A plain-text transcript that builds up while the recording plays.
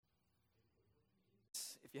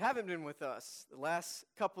If you haven't been with us, the last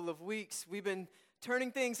couple of weeks, we've been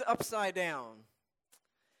turning things upside down.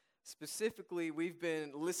 Specifically, we've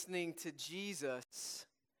been listening to Jesus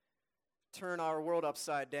turn our world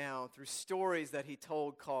upside down through stories that he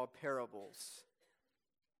told called parables.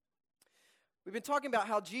 We've been talking about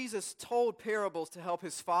how Jesus told parables to help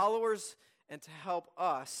his followers and to help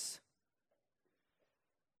us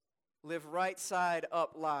live right side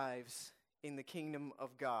up lives in the kingdom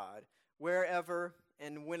of God, wherever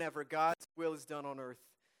and whenever God's will is done on earth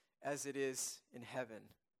as it is in heaven.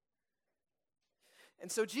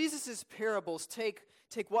 And so Jesus' parables take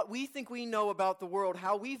what we think we know about the world,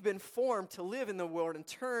 how we've been formed to live in the world, and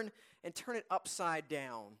turn it upside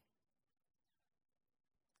down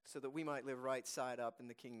so that we might live right side up in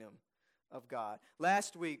the kingdom of God.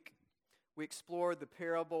 Last week, we explored the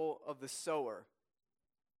parable of the sower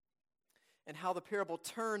and how the parable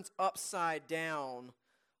turns upside down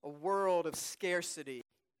a world of scarcity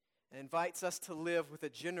and invites us to live with a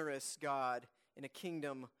generous God in a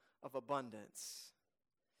kingdom of abundance.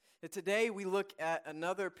 And today we look at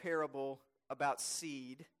another parable about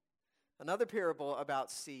seed.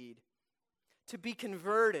 To be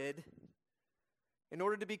converted, in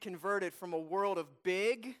order to be converted from a world of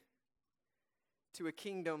big to a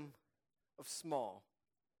kingdom of small.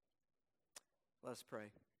 Let us pray.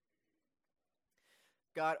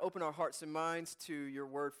 God, open our hearts and minds to your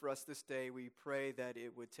word for us this day. We pray that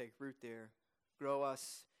it would take root there, grow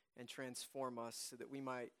us, and transform us so that we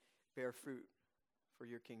might bear fruit for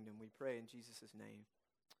your kingdom. We pray in Jesus' name.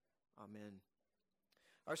 Amen.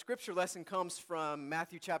 Our scripture lesson comes from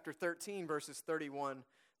Matthew chapter 13, verses 31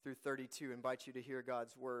 through 32. I invite you to hear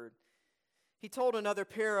God's word. He told another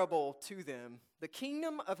parable to them. The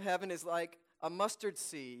kingdom of heaven is like a mustard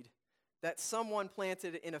seed that someone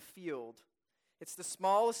planted in a field. It's the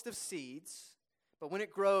smallest of seeds, but when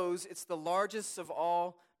it grows, it's the largest of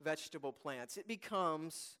all vegetable plants. It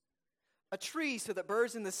becomes a tree so that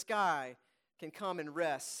birds in the sky can come and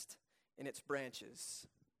rest in its branches.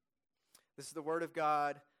 This is the word of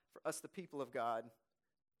God for us, the people of God.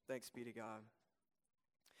 Thanks be to God.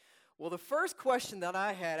 Well, the first question that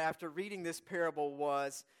I had after reading this parable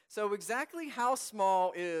was, so exactly how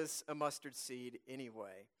small is a mustard seed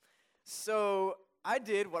anyway? So I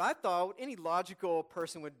did what I thought any logical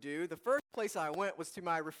person would do. The first place I went was to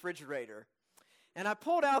my refrigerator. And I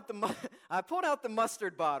pulled out the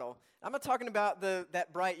mustard bottle. I'm not talking about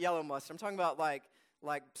that bright yellow mustard. I'm talking about like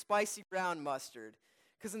spicy brown mustard.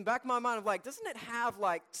 Because in the back of my mind, I'm like, doesn't it have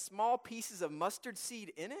like small pieces of mustard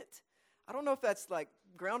seed in it? I don't know if that's like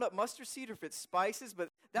ground up mustard seed or if it's spices, but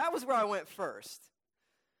that was where I went first.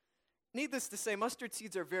 Needless to say, mustard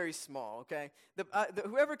seeds are very small, okay?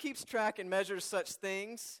 Whoever keeps track and measures such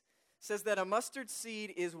things says that a mustard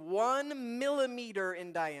seed is 1 millimeter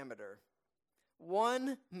in diameter.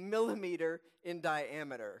 1 millimeter in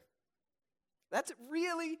diameter. That's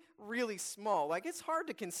really, really small. Like, it's hard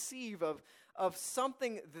to conceive of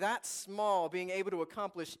something that small being able to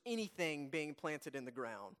accomplish anything being planted in the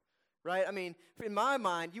ground, right? I mean, in my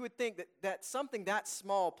mind, you would think that something that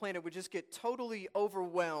small planted would just get totally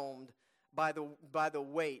overwhelmed by the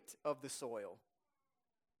weight of the soil.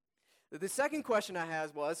 The second question I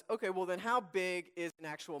had was, okay, well then how big is an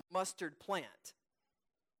actual mustard plant?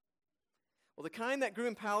 Well, the kind that grew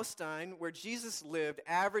in Palestine, where Jesus lived,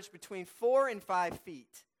 averaged between 4 and 5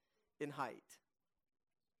 feet in height.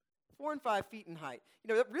 4 and 5 feet in height.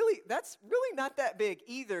 You know, that's really not that big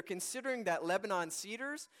either, considering that Lebanon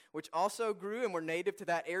cedars, which also grew and were native to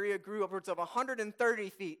that area, grew upwards of 130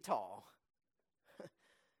 feet tall.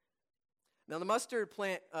 Now, the mustard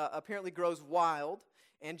plant apparently grows wild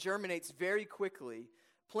and germinates very quickly.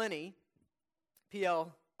 Pliny,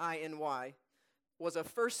 Pliny, was a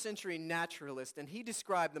first-century naturalist, and he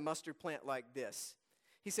described the mustard plant like this.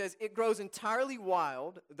 He says, it grows entirely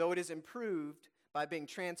wild, though it is improved by being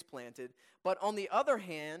transplanted. But on the other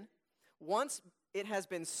hand, once it has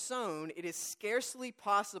been sown, it is scarcely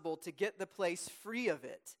possible to get the place free of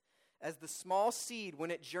it, as the small seed,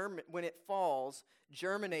 when it falls,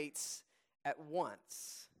 germinates at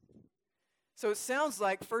once. So it sounds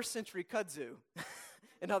like first-century kudzu,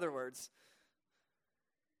 in other words.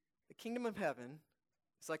 The kingdom of heaven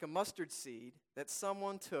is like a mustard seed that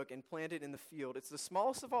someone took and planted in the field. It's the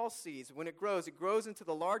smallest of all seeds. When it grows into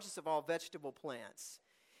the largest of all vegetable plants.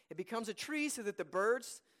 It becomes a tree so that the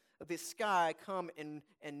birds of the sky come and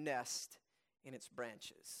nest in its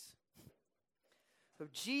branches. So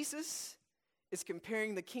Jesus is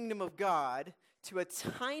comparing the kingdom of God to a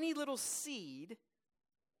tiny little seed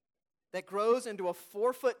that grows into a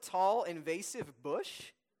 4-foot tall invasive bush.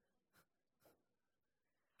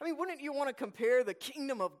 I mean, wouldn't you want to compare the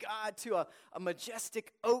kingdom of God to a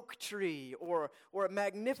majestic oak tree or a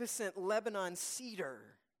magnificent Lebanon cedar?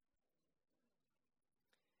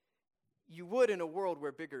 You would in a world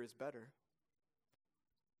where bigger is better.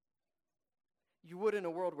 You would in a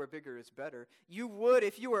world where bigger is better. You would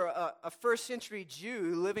if you were a first century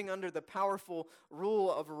Jew living under the powerful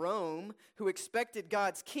rule of Rome who expected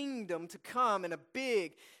God's kingdom to come in a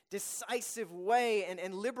big, decisive way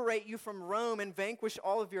and liberate you from Rome and vanquish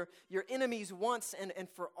all of your enemies once and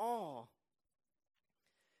for all.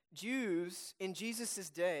 Jews in Jesus'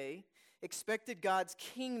 day expected God's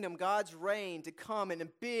kingdom, God's reign to come in a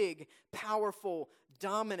big, powerful,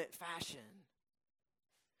 dominant fashion.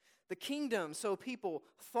 The kingdom, so people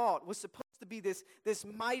thought, was supposed to be this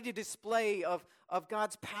mighty display of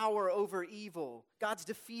God's power over evil, God's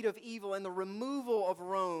defeat of evil, and the removal of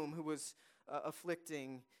Rome, who was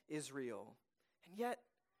afflicting Israel. And yet,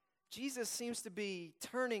 Jesus seems to be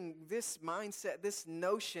turning this mindset, this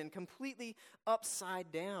notion, completely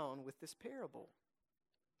upside down with this parable.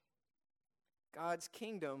 God's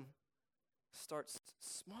kingdom starts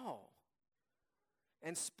small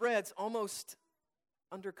and spreads almost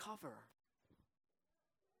undercover.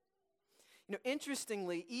 You know,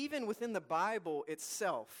 interestingly, even within the Bible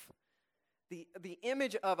itself, the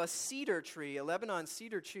image of a cedar tree, a Lebanon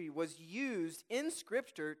cedar tree, was used in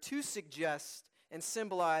Scripture to suggest and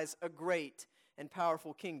symbolize a great and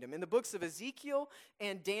powerful kingdom. In the books of Ezekiel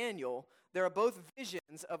and Daniel, there are both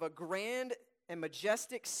visions of a grand and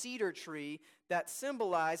majestic cedar tree that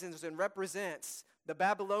symbolizes and represents the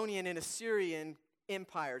Babylonian and Assyrian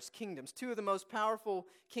empires, kingdoms, two of the most powerful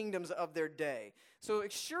kingdoms of their day. So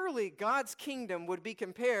surely God's kingdom would be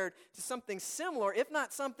compared to something similar, if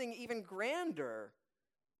not something even grander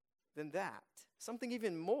than that, something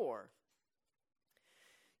even more.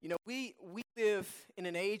 You know, we live in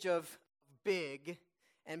an age of big,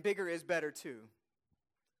 and bigger is better too.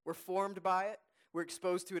 We're formed by it, we're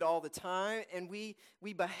exposed to it all the time, and we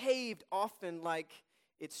behaved often like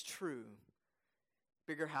it's true.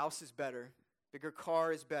 Bigger house is better. Bigger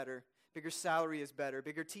car is better. Bigger salary is better.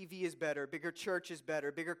 Bigger TV is better. Bigger church is better.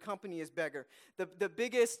 Bigger company is better. The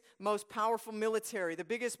biggest, most powerful military, the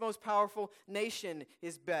biggest, most powerful nation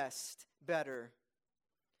is better.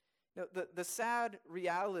 Now, the sad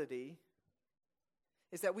reality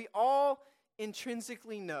is that we all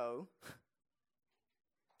intrinsically know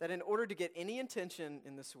that in order to get any attention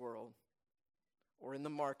in this world or in the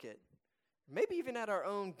market, maybe even at our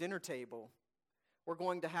own dinner table, we're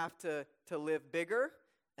going to have to live bigger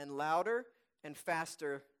and louder and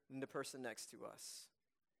faster than the person next to us.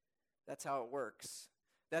 That's how it works.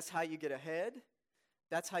 That's how you get ahead.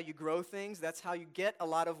 That's how you grow things. That's how you get a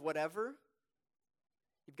lot of whatever.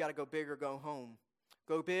 You've got to go big or go home.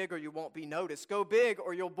 Go big or you won't be noticed. Go big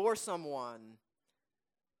or you'll bore someone.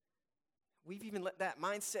 We've even let that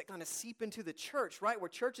mindset kind of seep into the church, right? Where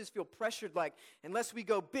churches feel pressured like, unless we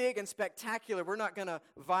go big and spectacular, we're not going to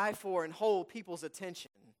vie for and hold people's attention.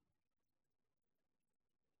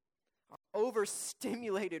 Our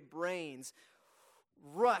overstimulated brains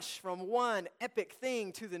rush from one epic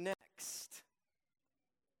thing to the next.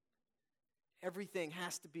 Everything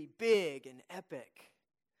has to be big and epic.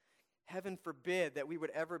 Heaven forbid that we would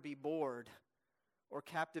ever be bored or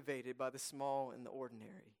captivated by the small and the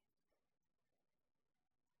ordinary.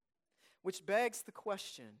 Which begs the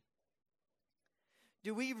question,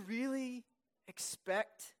 do we really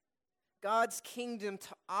expect God's kingdom to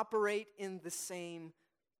operate in the same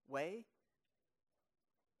way?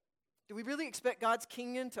 Do we really expect God's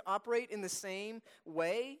kingdom to operate in the same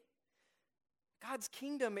way? God's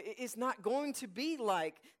kingdom is not going to be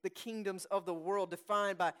like the kingdoms of the world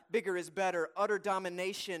defined by bigger is better, utter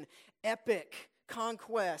domination, epic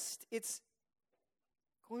conquest. It's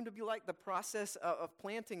going to be like the process of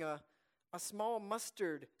planting a small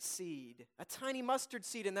mustard seed, a tiny mustard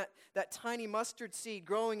seed, and that tiny mustard seed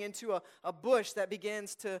growing into a bush that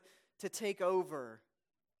begins to take over,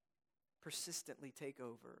 persistently take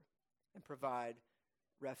over, and provide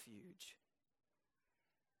refuge.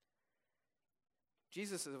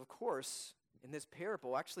 Jesus is, of course, in this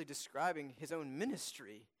parable, actually describing his own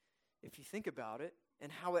ministry, if you think about it,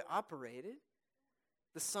 and how it operated.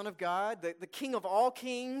 The Son of God, the King of all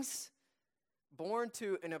kings, born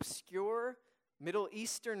to an obscure Middle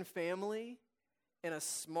Eastern family in a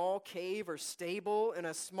small cave or stable in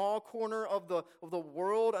a small corner of the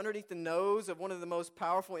world underneath the nose of one of the most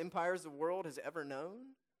powerful empires the world has ever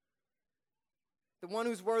known. The one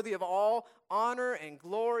who's worthy of all honor and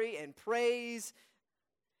glory and praise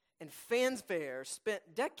and fanfare, spent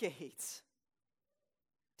decades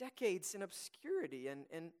in obscurity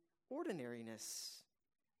and ordinariness.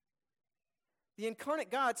 The incarnate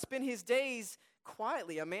God spent his days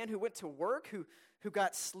quietly, a man who went to work, who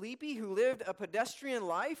got sleepy, who lived a pedestrian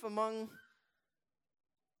life among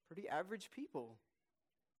pretty average people.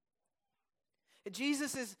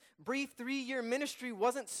 Jesus' brief 3-year ministry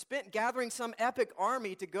wasn't spent gathering some epic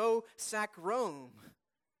army to go sack Rome.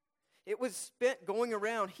 It was spent going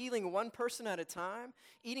around healing one person at a time,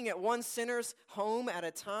 eating at one sinner's home at a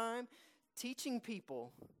time, teaching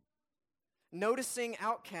people, noticing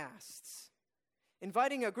outcasts,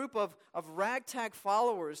 inviting a group of ragtag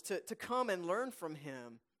followers to come and learn from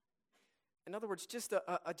him. In other words, just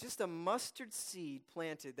a mustard seed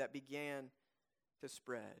planted that began to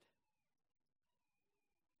spread.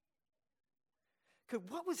 Could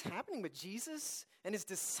what was happening with Jesus and his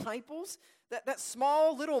disciples, that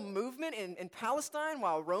small little movement in Palestine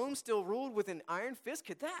while Rome still ruled with an iron fist,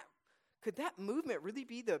 could that movement really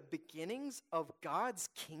be the beginnings of God's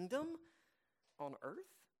kingdom on earth?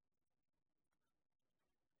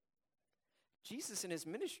 Jesus and his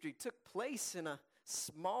ministry took place in a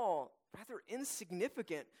small, rather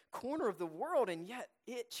insignificant corner of the world, and yet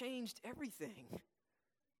it changed everything.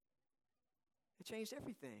 It changed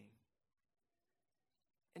everything.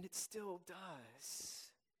 And it still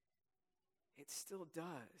does. It still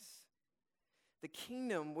does. The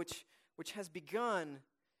kingdom which has begun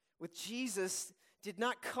with Jesus did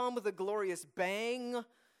not come with a glorious bang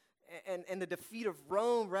and the defeat of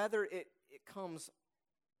Rome. Rather, it comes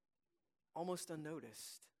almost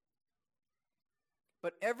unnoticed.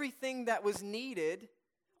 But everything that was needed,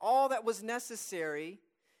 all that was necessary,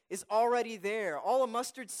 is already there. All a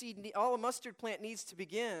mustard plant needs to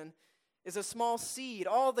begin is a small seed.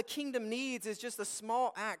 All the kingdom needs is just a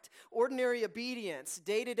small act, ordinary obedience,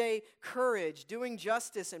 day-to-day courage, doing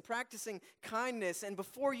justice and practicing kindness, and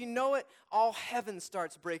before you know it, all heaven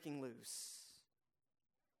starts breaking loose.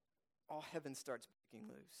 All heaven starts breaking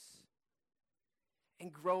loose.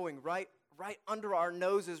 And growing right under our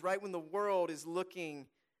noses, right when the world is looking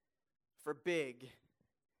for big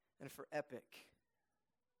and for epic.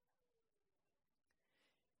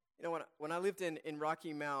 You know, when I lived in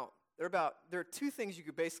Rocky Mount, there are 2 things you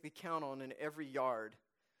could basically count on in every yard: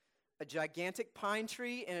 a gigantic pine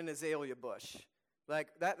tree and an azalea bush. Like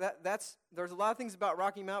that's there's a lot of things about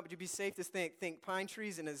Rocky Mount, but you'd be safe to think pine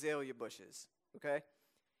trees and azalea bushes. Okay,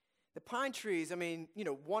 the pine trees,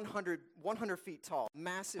 100 feet tall,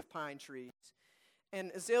 massive pine trees,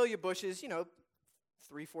 and azalea bushes,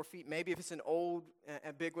 3-4 feet, maybe if it's an old,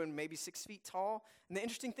 a big one, maybe 6 feet tall. And the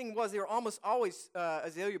interesting thing was they were almost always,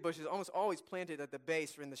 azalea bushes, almost always planted at the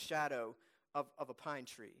base or in the shadow of a pine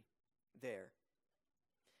tree there.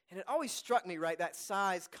 And it always struck me, right, that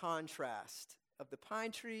size contrast of the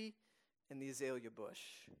pine tree and the azalea bush.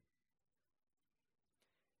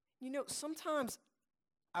 Sometimes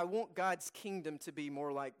I want God's kingdom to be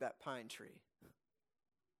more like that pine tree.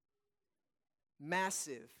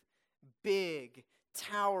 Massive, big,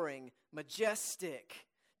 towering, majestic,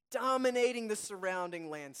 dominating the surrounding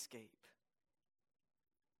landscape.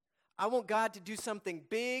 I want God to do something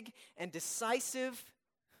big and decisive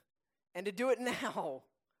and to do it now.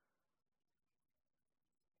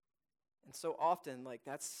 And so often,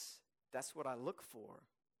 that's what I look for.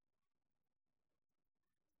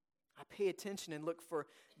 I pay attention and look for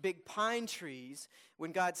big pine trees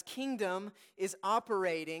when God's kingdom is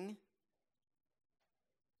operating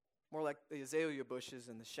more like the azalea bushes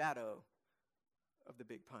in the shadow of the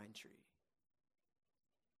big pine tree.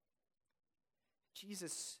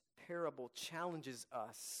 Jesus' parable challenges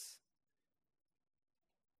us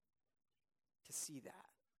to see that.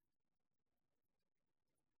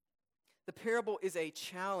 The parable is a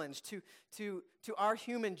challenge to our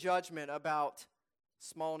human judgment about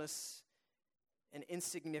smallness and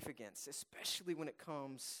insignificance, especially when it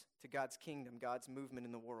comes to God's kingdom, God's movement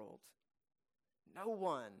in the world.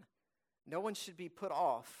 No one should be put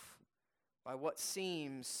off by what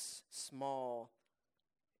seems small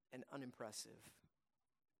and unimpressive.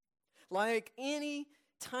 Like any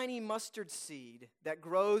tiny mustard seed that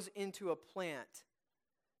grows into a plant,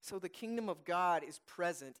 so the kingdom of God is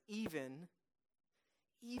present even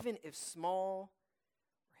if small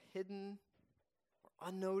or hidden or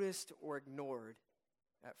unnoticed or ignored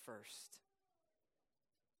at first.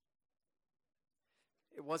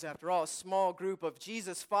 It was, after all, a small group of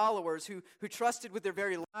Jesus followers who trusted with their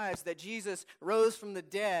very lives that Jesus rose from the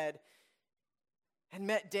dead and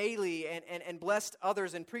met daily and blessed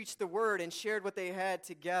others and preached the word and shared what they had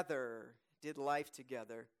together, did life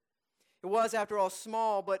together. It was, after all,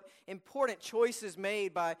 small but important choices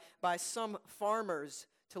made by some farmers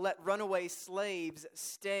to let runaway slaves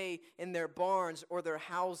stay in their barns or their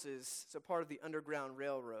houses as a part of the Underground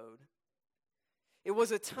Railroad. It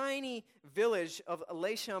was a tiny village of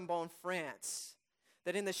Les Chambon, France,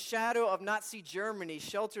 that in the shadow of Nazi Germany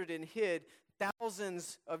sheltered and hid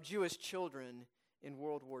thousands of Jewish children in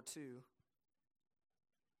World War II.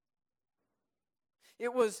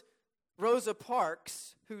 It was Rosa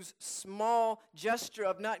Parks, whose small gesture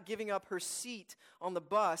of not giving up her seat on the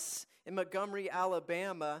bus in Montgomery,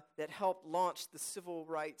 Alabama, that helped launch the civil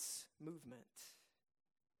rights movement.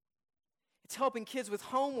 It's helping kids with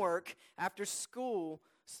homework after school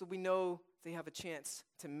so we know they have a chance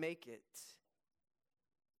to make it.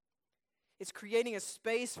 It's creating a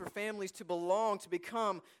space for families to belong, to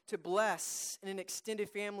become, to bless in an extended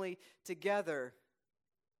family together.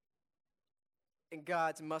 And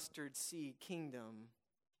God's mustard seed kingdom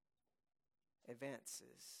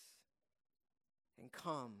advances and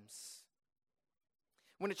comes.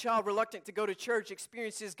 When a child reluctant to go to church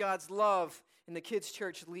experiences God's love in the kids'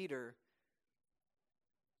 church leader.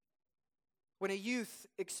 When a youth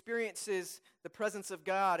experiences the presence of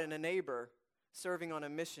God in a neighbor serving on a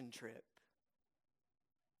mission trip.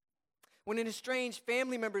 When an estranged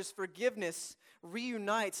family member's forgiveness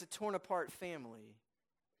reunites a torn apart family.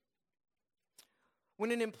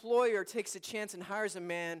 When an employer takes a chance and hires a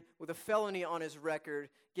man with a felony on his record,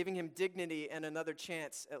 giving him dignity and another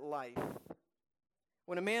chance at life.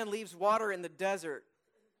 When a man leaves water in the desert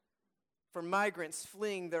for migrants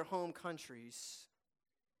fleeing their home countries.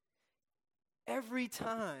 Every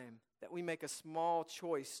time that we make a small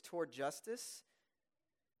choice toward justice,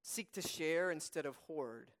 seek to share instead of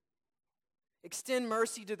hoard. Extend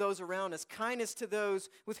mercy to those around us, kindness to those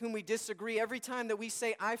with whom we disagree. Every time that we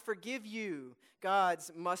say, I forgive you,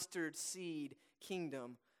 God's mustard seed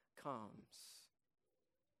kingdom comes.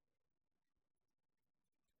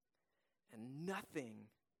 And nothing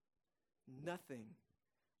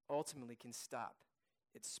ultimately can stop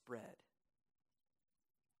its spread.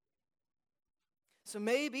 So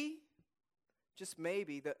maybe, just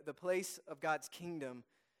maybe, the place of God's kingdom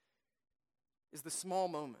is the small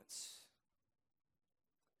moments.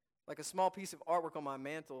 Like a small piece of artwork on my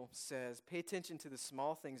mantle says, pay attention to the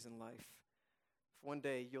small things in life. For one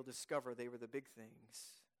day you'll discover they were the big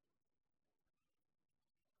things.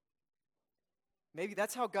 Maybe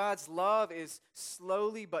that's how God's love is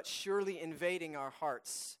slowly but surely invading our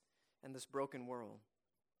hearts and this broken world.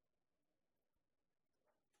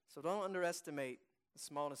 So don't underestimate the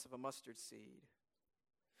smallness of a mustard seed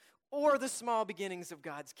or the small beginnings of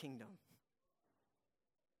God's kingdom.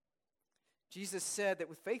 Jesus said that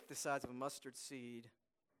with faith the size of a mustard seed,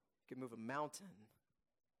 you could move a mountain.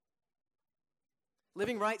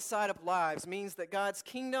 Living right-side-up lives means that God's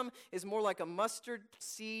kingdom is more like a mustard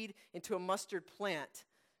seed into a mustard plant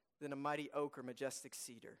than a mighty oak or majestic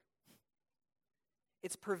cedar.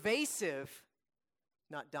 It's pervasive,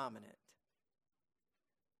 not dominant.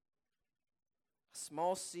 A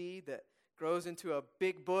small seed that grows into a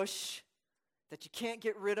big bush that you can't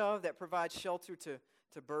get rid of, that provides shelter to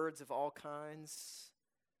birds of all kinds.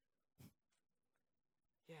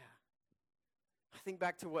 Yeah. I think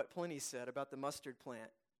back to what Pliny said about the mustard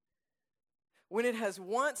plant. When it has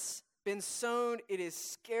once been sown, it is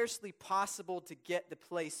scarcely possible to get the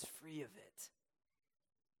place free of it.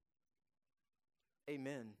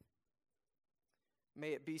 Amen.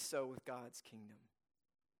 May it be so with God's kingdom.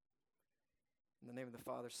 In the name of the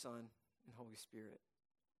Father, Son, and Holy Spirit.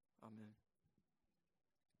 Amen.